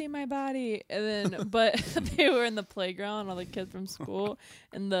 "Have you seen my body?" And then, but they were in the playground, all the kids from school,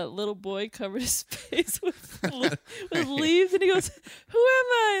 and the little boy covered his face with leaves, and he goes, "Who am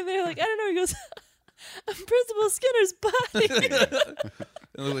I?" And they're like, "I don't know." He goes, "I'm Principal Skinner's body."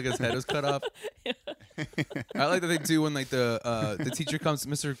 It looked like his head was cut off. Yeah. I like the thing too when like the teacher comes,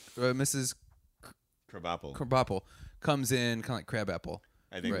 Mrs. Crabapple comes in, kind of like Crabapple.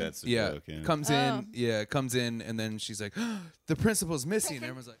 I think that's the yeah. joke, yeah. Comes in, and then she's like, "The principal's missing." And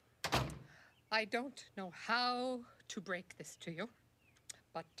everyone's like, I don't know how to break this to you,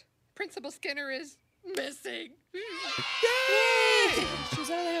 but Principal Skinner is missing. Yay! She was,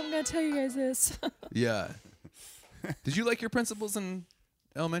 I'm going to tell you guys this. "Yeah." Did you like your principals in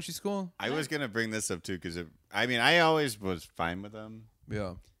elementary school? I was gonna bring this up too because I always was fine with them.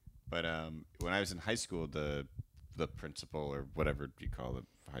 Yeah. But when I was in high school, the principal or whatever you call it,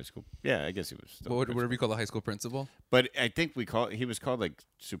 high school. Yeah, I guess he was. Still Whatever you call the high school principal. But I think he was called like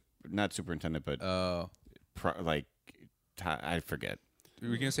not superintendent, but I forget. Were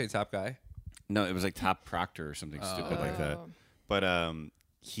you gonna say top guy? No, it was like top proctor or something stupid like that. But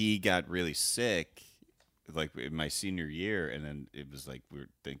he got really sick, like in my senior year, and then it was like we were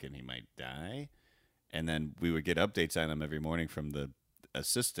thinking he might die, and then we would get updates on him every morning from the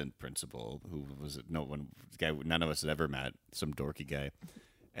assistant principal, who was guy none of us had ever met, some dorky guy.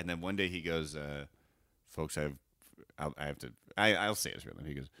 And then one day he goes, "Folks, I'll say his real name.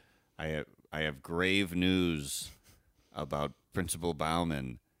 He goes, I have grave news about Principal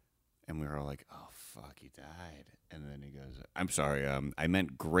Bauman. And we were all like, oh, fuck, he died. And then he goes, I'm sorry, I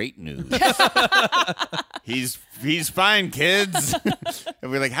meant great news. He's fine, kids. And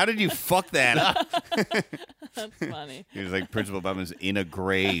we're like, how did you fuck that up? That's funny. He was like, Principal Bauman's in a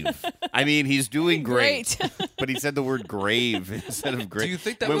grave. I mean, he's doing great. But he said the word grave instead of great. Do you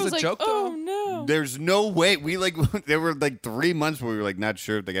think that was a joke, though? Oh, no. There's no way. There were like 3 months where we were like not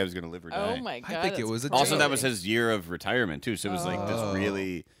sure if the guy was going to live or die. Oh, my God. I think it was a Also, joke. that was his year of retirement, too. So it was like this Oh.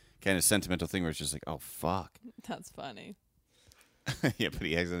 really kind of sentimental thing where it's just like, oh, fuck. That's funny. Yeah, but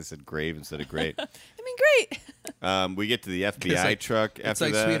he accidentally said grave instead of great. I mean, great. We get to the FBI truck after It's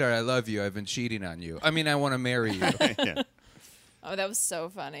like, that. sweetheart, I love you. I've been cheating on you. I mean, I want to marry you. Yeah. Oh, that was so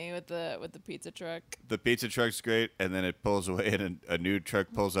funny with the pizza truck. The pizza truck's great, and then it pulls away, and a new truck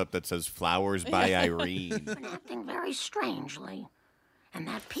pulls up that says "Flowers by Irene." Been acting very strangely. And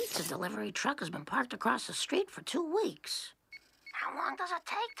that pizza delivery truck has been parked across the street for 2 weeks. How long does it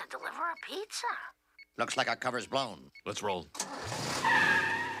take to deliver a pizza? Looks like our cover's blown. Let's roll.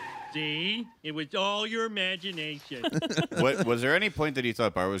 See? It was all your imagination. What was there any point that you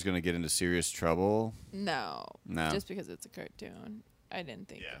thought Bart was going to get into serious trouble? No. No. Just because it's a cartoon. I didn't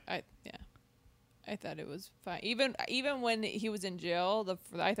think. I thought it was fine. Even when he was in jail,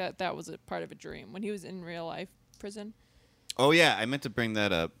 I thought that was a part of a dream. When he was in real life prison. Oh yeah, I meant to bring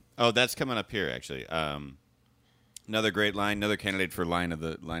that up. Oh, that's coming up here actually. Another great line. Another candidate for line of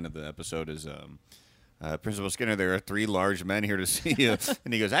the episode is Principal Skinner. There are 3 large men here to see you,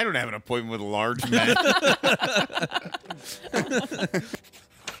 and he goes, "I don't have an appointment with large men."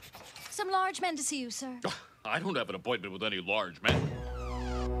 Some large men to see you, sir. I don't have an appointment with any large men.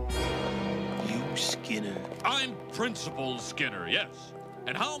 You Skinner. I'm Principal Skinner, yes.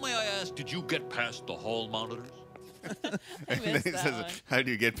 And how, may I ask, did you get past the hall monitors? I missed He that says, one. how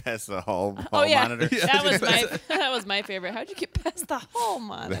do you get past the hall Oh yeah, monitor? that was my favorite. How'd you get past the hall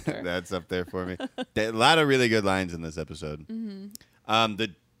monitor? That's up there for me. A lot of really good lines in this episode. Mm-hmm.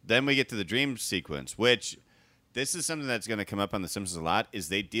 Then we get to the dream sequence, which this is something that's going to come up on The Simpsons a lot. Is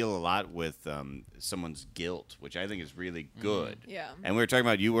they deal a lot with someone's guilt, which I think is really good. Yeah. And we were talking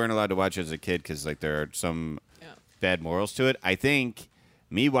about you weren't allowed to watch it as a kid because like there are some bad morals to it. I think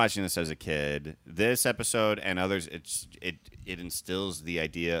me watching this as a kid, this episode and others, it instills the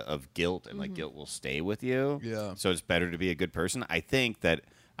idea of guilt, and like guilt will stay with you. Yeah. So it's better to be a good person. I think that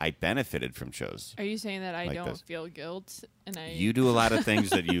I benefited from shows. Are you saying that I like don't this. feel guilt? And You do a lot of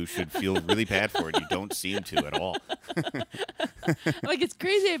things that you should feel really bad for, and you don't seem to at all. Like, it's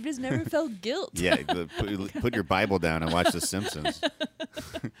crazy. I've just never felt guilt. Yeah, put your Bible down and watch The Simpsons.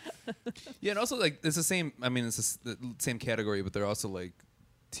 Yeah, and also like it's the same. I mean, it's the same category, but they're also like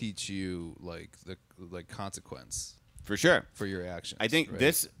teach you like the consequence For sure. for your actions. I think right?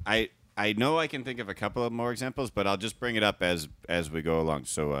 this I know I can think of a couple of more examples, but I'll just bring it up as we go along.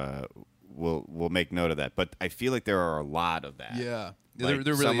 So we'll make note of that. But I feel like there are a lot of that. Yeah. Like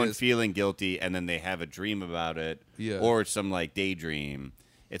There really someone is. feeling guilty and then they have a dream about it. Yeah. Or some like daydream.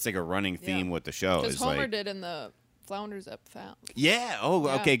 It's like a running theme with the show. Because It's Homer like, did in the Flounders Up Found. yeah. Oh,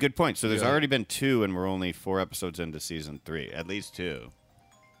 Yeah. okay. Good point. So there's Yeah. already been 2, and we're only 4 episodes into season 3. At least 2.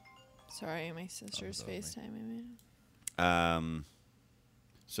 Sorry, my sister's FaceTiming me.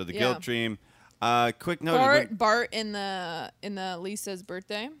 So the Yeah. guilt dream. Quick note. Bart in the Lisa's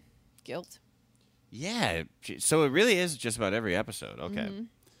birthday. Guilt. Yeah. So it really is just about every episode. Okay. Mhm.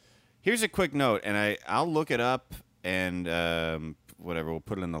 Here's a quick note, and I'll look it up and whatever. We'll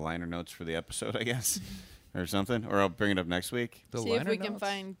put it in the liner notes for the episode, I guess, or something. Or I'll bring it up next week. The See if liner we can notes?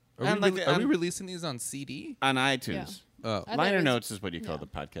 find. Are we releasing these on CD? On iTunes. Oh. I thought Liner it was- notes is what you call the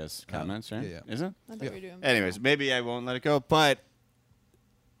podcast comments, right? Yeah, yeah. Isn't it? I thought we were doing. Anyways, maybe I won't let it go. But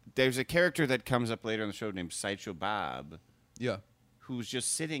there's a character that comes up later in the show named Sideshow Bob. Yeah. Who's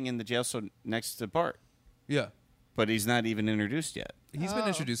just sitting in the jail cell next to Bart. Yeah. But he's not even introduced yet. He's Oh. been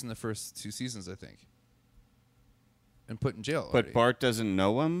introduced in the first 2 seasons, I think, and put in jail. But already. Bart doesn't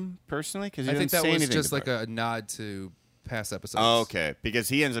know him personally because he I think doesn't that say was anything just to like Bart. a nod to past episodes. Oh, okay, because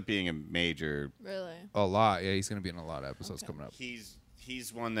he ends up being a major. Really? A lot. Yeah, he's going to be in a lot of episodes coming up. He's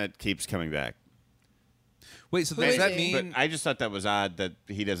one that keeps coming back. Wait, so does that mean? But I just thought that was odd that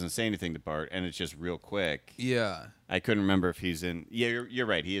he doesn't say anything to Bart, and it's just real quick. Yeah. I couldn't remember if he's in. Yeah, you're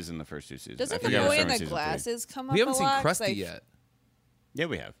right. He is in the first 2 seasons. I Doesn't the forgot boy we're in starting the season 3. glasses come up We haven't a seen lot? 'Cause Krusty I- yet. Yeah,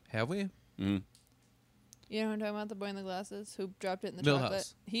 we have. Have we? Mm-hmm. You know who I'm talking about? The boy in the glasses who dropped it in the Milhouse.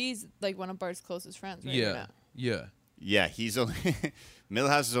 chocolate. He's like one of Bart's closest friends. Right Yeah. now. Yeah. Yeah, he's only Milhouse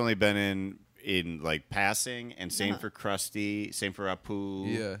has only been in like passing, and same Uh-huh. for Krusty, same for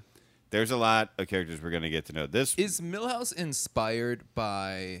Apu. Yeah. There's a lot of characters we're going to get to know. This Is Milhouse inspired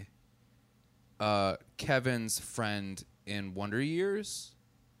by Kevin's friend in Wonder Years?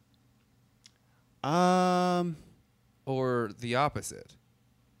 Or the opposite?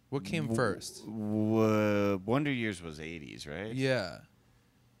 What came first? Wonder Years was 80s, right? Yeah.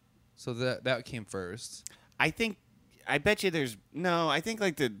 So that came first. I bet you there's I think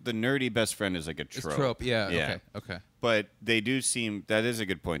like the nerdy best friend is like a trope. It's trope, yeah. Okay. But they do seem, that is a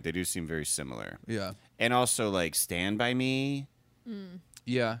good point. They do seem very similar. Yeah. And also like Stand By Me.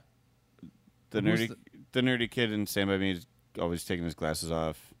 Yeah. The nerdy kid in Stand By Me is always taking his glasses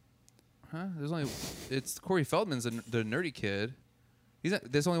off. Huh? It's Corey Feldman's the nerdy kid.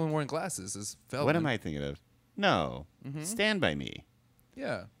 There's only one wearing glasses. Is Feldman. What am I thinking of? No. Stand By Me.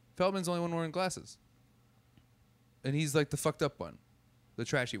 Yeah. Feldman's the only one wearing glasses. And he's like the fucked up one. The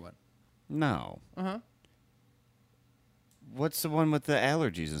trashy one. No. Uh-huh. What's the one with the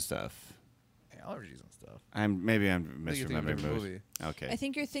allergies and stuff? Allergies and stuff. Maybe I'm I think you're thinking of a misremembering different movies. movie. Okay. I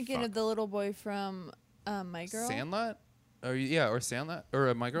think you're thinking of the little boy from My Girl. Sandlot? Or Sandlot?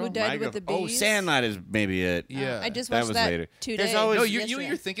 Or My Girl? Who died with the bees? Oh, Sandlot is maybe it. Yeah. I just that watched was that later. 2 There's days. always No, you know what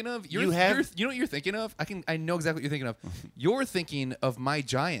you're thinking of? You know what you're thinking of? I know exactly what you're thinking of. You're thinking of My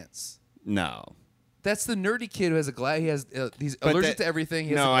Giants. No. That's the nerdy kid who has a glass. He's allergic to everything.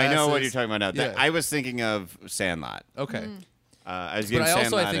 He has No, the I know what glasses. you're talking about now. Yeah. I was thinking of Sandlot. Okay. I was But getting I also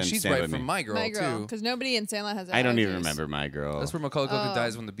Sandlot I think and she's Stand right By from Me. My Girl, My Girl, too. because nobody in Sandlot has allergies. I don't even remember My Girl. That's where Macaulay Culkin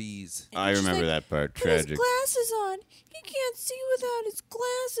dies from the bees. I remember that part. Put his Tragic. glasses on. He can't see without his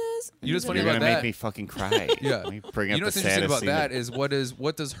glasses. You know what's funny You're about gonna that? make me fucking cry. Yeah. Let me bring You up know what's the interesting saddest about scene. that is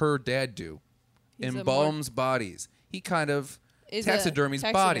what does her dad do? He's a Embalms bodies. He kind of Is a taxidermies bodies.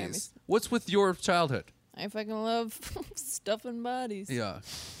 taxidermist. What's with your childhood? I fucking love stuffing bodies. Yeah.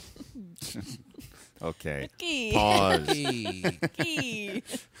 Okay. Key. Pause. Key.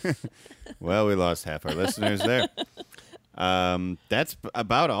 Well, we lost half our listeners there. That's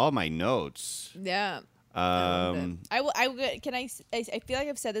about all my notes. Yeah. Um, Can I feel like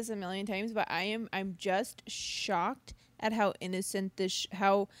I've said this a million times, but I'm just shocked at how innocent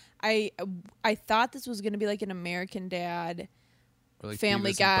how I thought this was going to be like an American Dad, Or like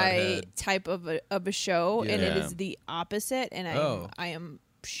Family Beavis and Guy Butthead. type of a show, and it Yeah. is the opposite, and I am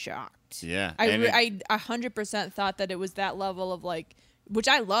shocked. Yeah. I and it- 100% thought that it was that level of like, which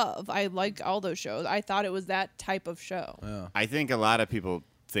I love. I like all those shows. I thought it was that type of show. I think a lot of people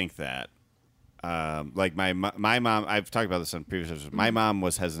think that. Like my mom, I've talked about this on previous episodes. My mom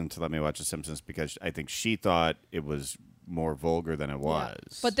was hesitant to let me watch The Simpsons because I think she thought it was more vulgar than it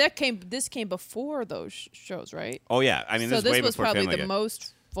was. But this came before those shows, right? Oh yeah, I mean so this, this way was before probably Family the Guy.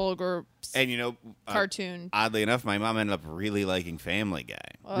 most vulgar And cartoon. Oddly enough, my mom ended up really liking Family Guy.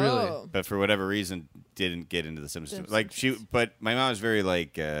 Oh. But for whatever reason, didn't get into The Simpsons. The Like but my mom was very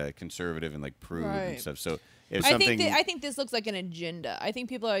like conservative and like prude and Right. stuff. So it was I something. think this looks like an agenda. I think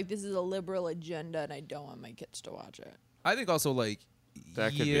people are like, this is a liberal agenda, and I don't want my kids to watch it. I think also like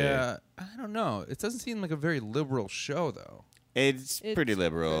That could be. I don't know. It doesn't seem like a very liberal show though. It's pretty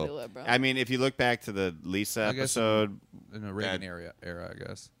liberal. pretty liberal. I mean, if you look back to the Lisa I guess episode, in the Reagan era, I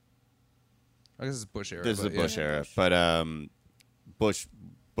guess. I guess it's Bush era. this is the but yeah. Bush era, but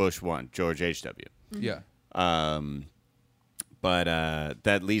Bush won. George H.W. Yeah. But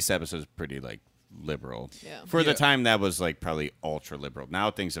that Lisa episode is pretty like liberal. Yeah. For the Yeah. time, that was like probably ultra liberal. Now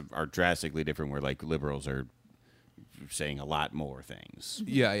things are drastically different. Where like liberals are saying a lot more things.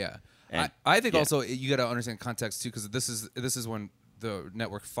 Yeah, yeah. And- I think yeah. also you got to understand context too, because this is when the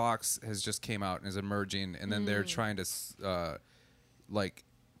network Fox has just came out and is emerging, and then they're trying to like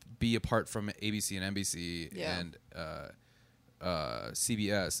be apart from ABC and NBC Yeah. and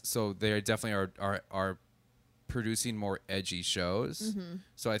CBS. So they definitely are producing more edgy shows.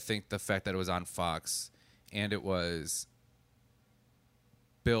 So I think the fact that it was on Fox and it was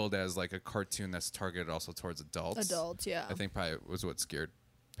billed as like a cartoon that's targeted also towards adults. Adults, yeah. I think probably was what scared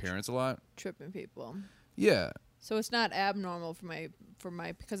parents a lot. Tripping people. Yeah. So it's not abnormal for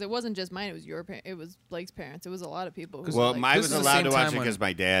my because it wasn't just mine. It was it was Blake's parents. It was a lot of people. Who Well, were like, I this was is the allowed same to watch time it when- because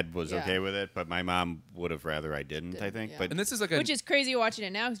my dad was Yeah. okay with it, but my mom would have rather I didn't. I think, yeah. but And this is like a which is crazy watching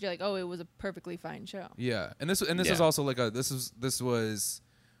it now because you're like, oh, it was a perfectly fine show. yeah, and this Yeah. is also like this was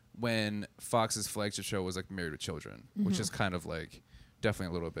when Fox's flagship show was like Married with Children, which is kind of like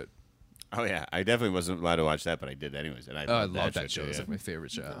definitely a little bit. oh yeah, I definitely wasn't allowed to watch that, but I did anyways, and I Oh, I loved love that shit, show. It's yeah. like my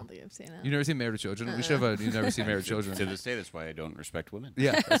favorite I show. don't think I've seen it. You never seen Married with Children? We should have. You've never seen Married with Children? To this day, that's why I don't respect women.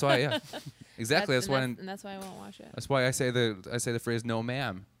 Yeah, that's why. Yeah, exactly. That's why. and that's why I won't watch it. That's why I say the phrase "no,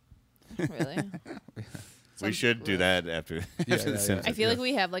 ma'am." Really? We should do that after. Yeah, after the yeah. Simpsons. I feel like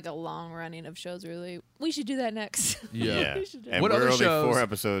we have like a long running of shows. Really, we should do that next. Yeah. We should do And What we're other only shows- 4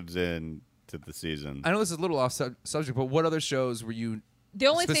 episodes in to the season. I know this is a little off subject, but what other shows were you The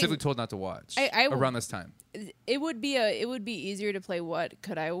only specifically thing told not to watch I around this time? it would be easier to play what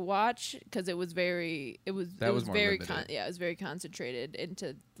could I watch because it was more more very limited. it was very concentrated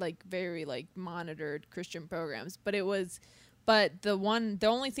into like very like monitored Christian programs, but the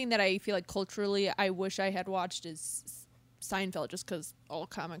only thing that I feel like culturally I wish I had watched is Seinfeld, just because all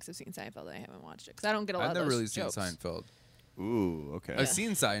comics have seen Seinfeld and I haven't watched it because I don't get a lot I've of never those really jokes. seen Seinfeld. Ooh, okay. I've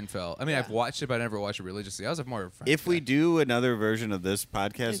seen Seinfeld. I mean, I've watched it, but I never watched it religiously. I was more of a If we do another version of this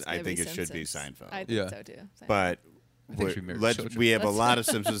podcast, It's I gonna think be it should be Simpsons. Seinfeld. I think so too. Seinfeld. But I think we should marry let's, children. we have a Let's- lot of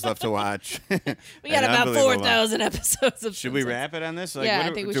Simpsons left to watch. We got about 4,000 episodes of Should we Simpsons. wrap it on this? Yeah, what I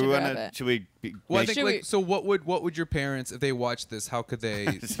do- think we do should wanna- wrap it. Should we? Be, Well, I make- think Should like, we- so. What would your parents, if they watched this, how could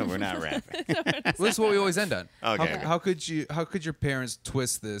they? so we're not wrapping. Well, this is what we always end on. Okay. How could your parents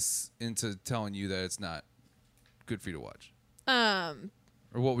twist this into telling you that it's not good for you to watch?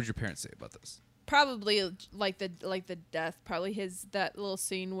 Or what would your parents say about this? Probably like the death. Probably that little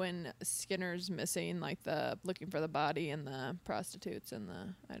scene when Skinner's missing, like the looking for the body and the prostitutes and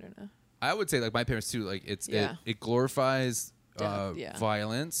the I don't know. I would say like my parents too. Like Yeah. it glorifies Death, yeah.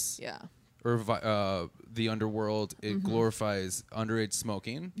 violence. Yeah. Or the underworld. It Mhm. glorifies underage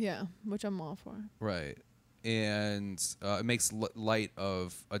smoking. Yeah, which I'm all for. Right. And it makes light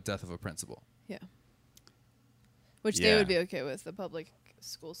of a death of a principal. Yeah. Which they would be okay with. The public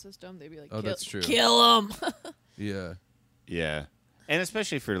school system, they'd be like, Oh, that's true. Kill them. Yeah. Yeah, and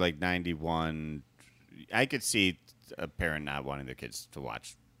especially for like 91, I could see a parent not wanting their kids to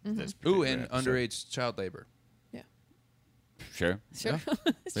watch this. Ooh, particular and episode. underage child labor. Sure. Sure. Yeah.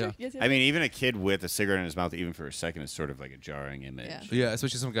 Sure. Yes, I mean, even a kid with a cigarette in his mouth, even for a second, is sort of like a jarring image. Yeah,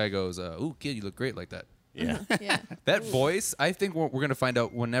 especially some guy goes, "Ooh, kid, you look great like that." Yeah. Yeah. That voice, I think we're going to find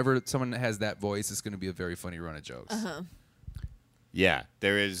out whenever someone has that voice, it's going to be a very funny run of jokes. Yeah,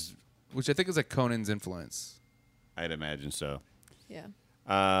 there is. Which I think is like Conan's influence. I'd imagine so. Yeah.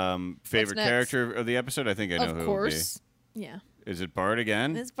 Favorite next? character of the episode? I think I know Of who course. it would Yeah. be. Is it Bart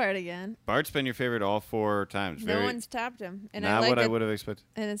again? It's Bart again. Bart's been your favorite all 4 times. No one's topped him. And not I like what I that- would have expected.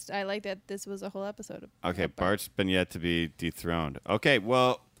 And I like that this was a whole episode. Okay, Bart's been yet to be dethroned. Okay,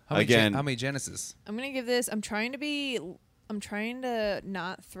 well, How many again, how many Janices? I'm gonna give this. I'm trying to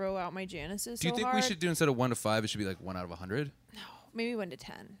not throw out my Janices. Do you so think hard. we should do instead of 1 to 5, it should be like 1 out of 100? Maybe 1 to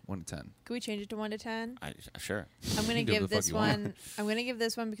 10? 1 to 10. Can we change it to 1 to 10? Sure. I'm gonna You can do give what the fuck this you want. one. I'm gonna give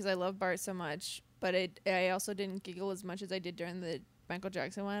this one because I love Bart so much. But I also didn't giggle as much as I did during the Michael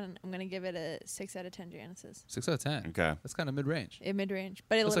Jackson one. I'm gonna give it a 6 out of 10 Janices. 6 out of 10. Okay. That's kind of mid-range. In mid range,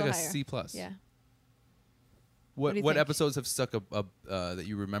 but a That's little like a higher. C plus. Yeah. What do you what think? episodes have stuck up that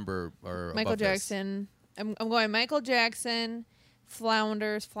you remember or Michael above this? Jackson. I'm going Michael Jackson,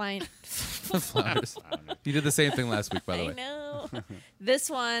 Flounders, Flying. Flowers. You did the same thing last week, by the I way. know. This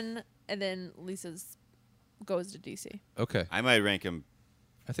one, and then Lisa's goes to DC. Okay. I might rank him.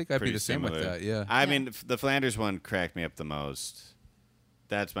 I think I'd be pretty the same with similar. that, yeah. I mean, the Flanders one cracked me up the most.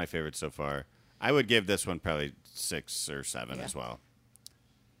 That's my favorite so far. I would give this one probably 6 or 7 as well.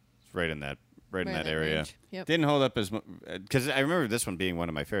 It's right in that area. range. Yep. Didn't hold up as much because I remember this one being one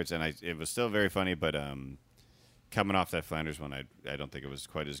of my favorites, and it was still very funny. But coming off that Flanders one, I don't think it was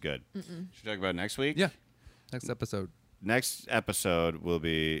quite as good. Should we talk about next week? Yeah. Next episode. Next episode will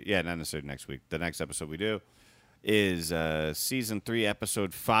be not necessarily next week. The next episode we do is season 3,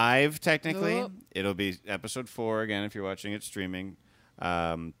 episode 5. Technically, Oh. it'll be episode 4 again if you're watching it streaming.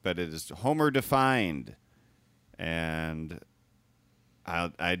 But it is Homer defined, and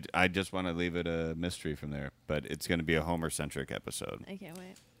I just want to leave it a mystery from there. But it's going to be a Homer centric episode. I can't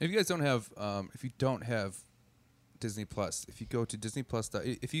wait. If you guys don't have Disney Plus, if you go to Disney Plus,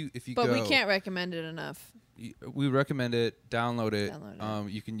 if you But go, we can't recommend it enough. we recommend it. Download it. Download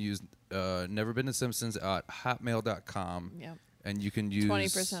it. You can use Never Been to Simpsons at hotmail.com. Yep. And you can use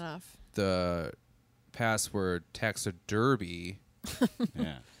 20% off. the password taxiderby.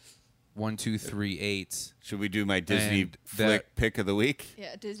 Yeah. 1238. Should we do my Disney And flick pick of the week?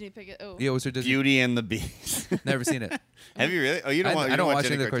 Yeah, Disney pick it. Oh. Yeah, what's your Disney? Beauty and the Beast. Never seen it. Have you really? Oh, you don't I you don't watch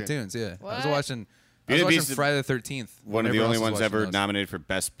any any of the cartoons. Yeah, I was What? watching. Beauty and the Beast is Friday the 13th. One of the Everyone only else is ones watching ever those. nominated for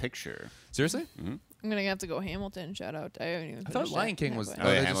Best Picture. Seriously? Mm-hmm. I'm gonna have to go Hamilton. Shout out. I haven't even. I thought finished Lion it. King was. Halfway.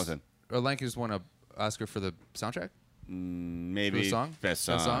 Oh, yeah, they Hamilton. Or Lion King just won a Oscar for the soundtrack. Maybe For the song? Best Best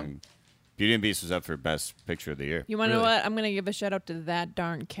song. song? Beauty and the Beast was up for Best Picture of the Year. You want to know Really? what? I'm gonna give a shout out to That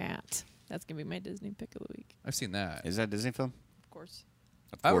Darn Cat. That's gonna be my Disney pick of the week. I've seen that. Is that a Disney film? Of course.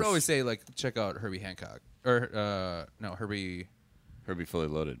 Of I would course. always say like check out Herbie Hancock or no Herbie. Herbie Fully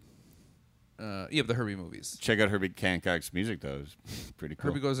Loaded. The Herbie movies. Check out Herbie Hancock's music, though. It's pretty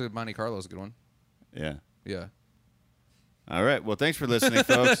cool. Herbie Goes to Monte Carlo is a good one. Yeah. Yeah. All right. Well, thanks for listening,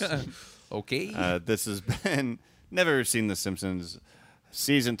 folks. Okay. This has been Never Seen The Simpsons,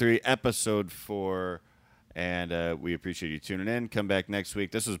 Season 3, Episode 4. And we appreciate you tuning in. Come back next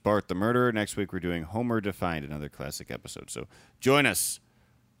week. This was Bart the Murderer. Next week, we're doing Homer Defined, another classic episode. So join us.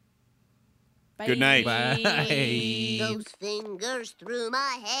 Bye. Good night. Bye. Those fingers through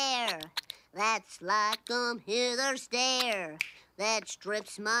my hair. That's like hither stare. That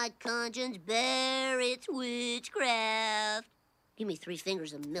strips my conscience bare. It's witchcraft. Give me 3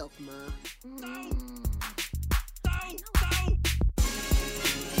 fingers of milk, Ma.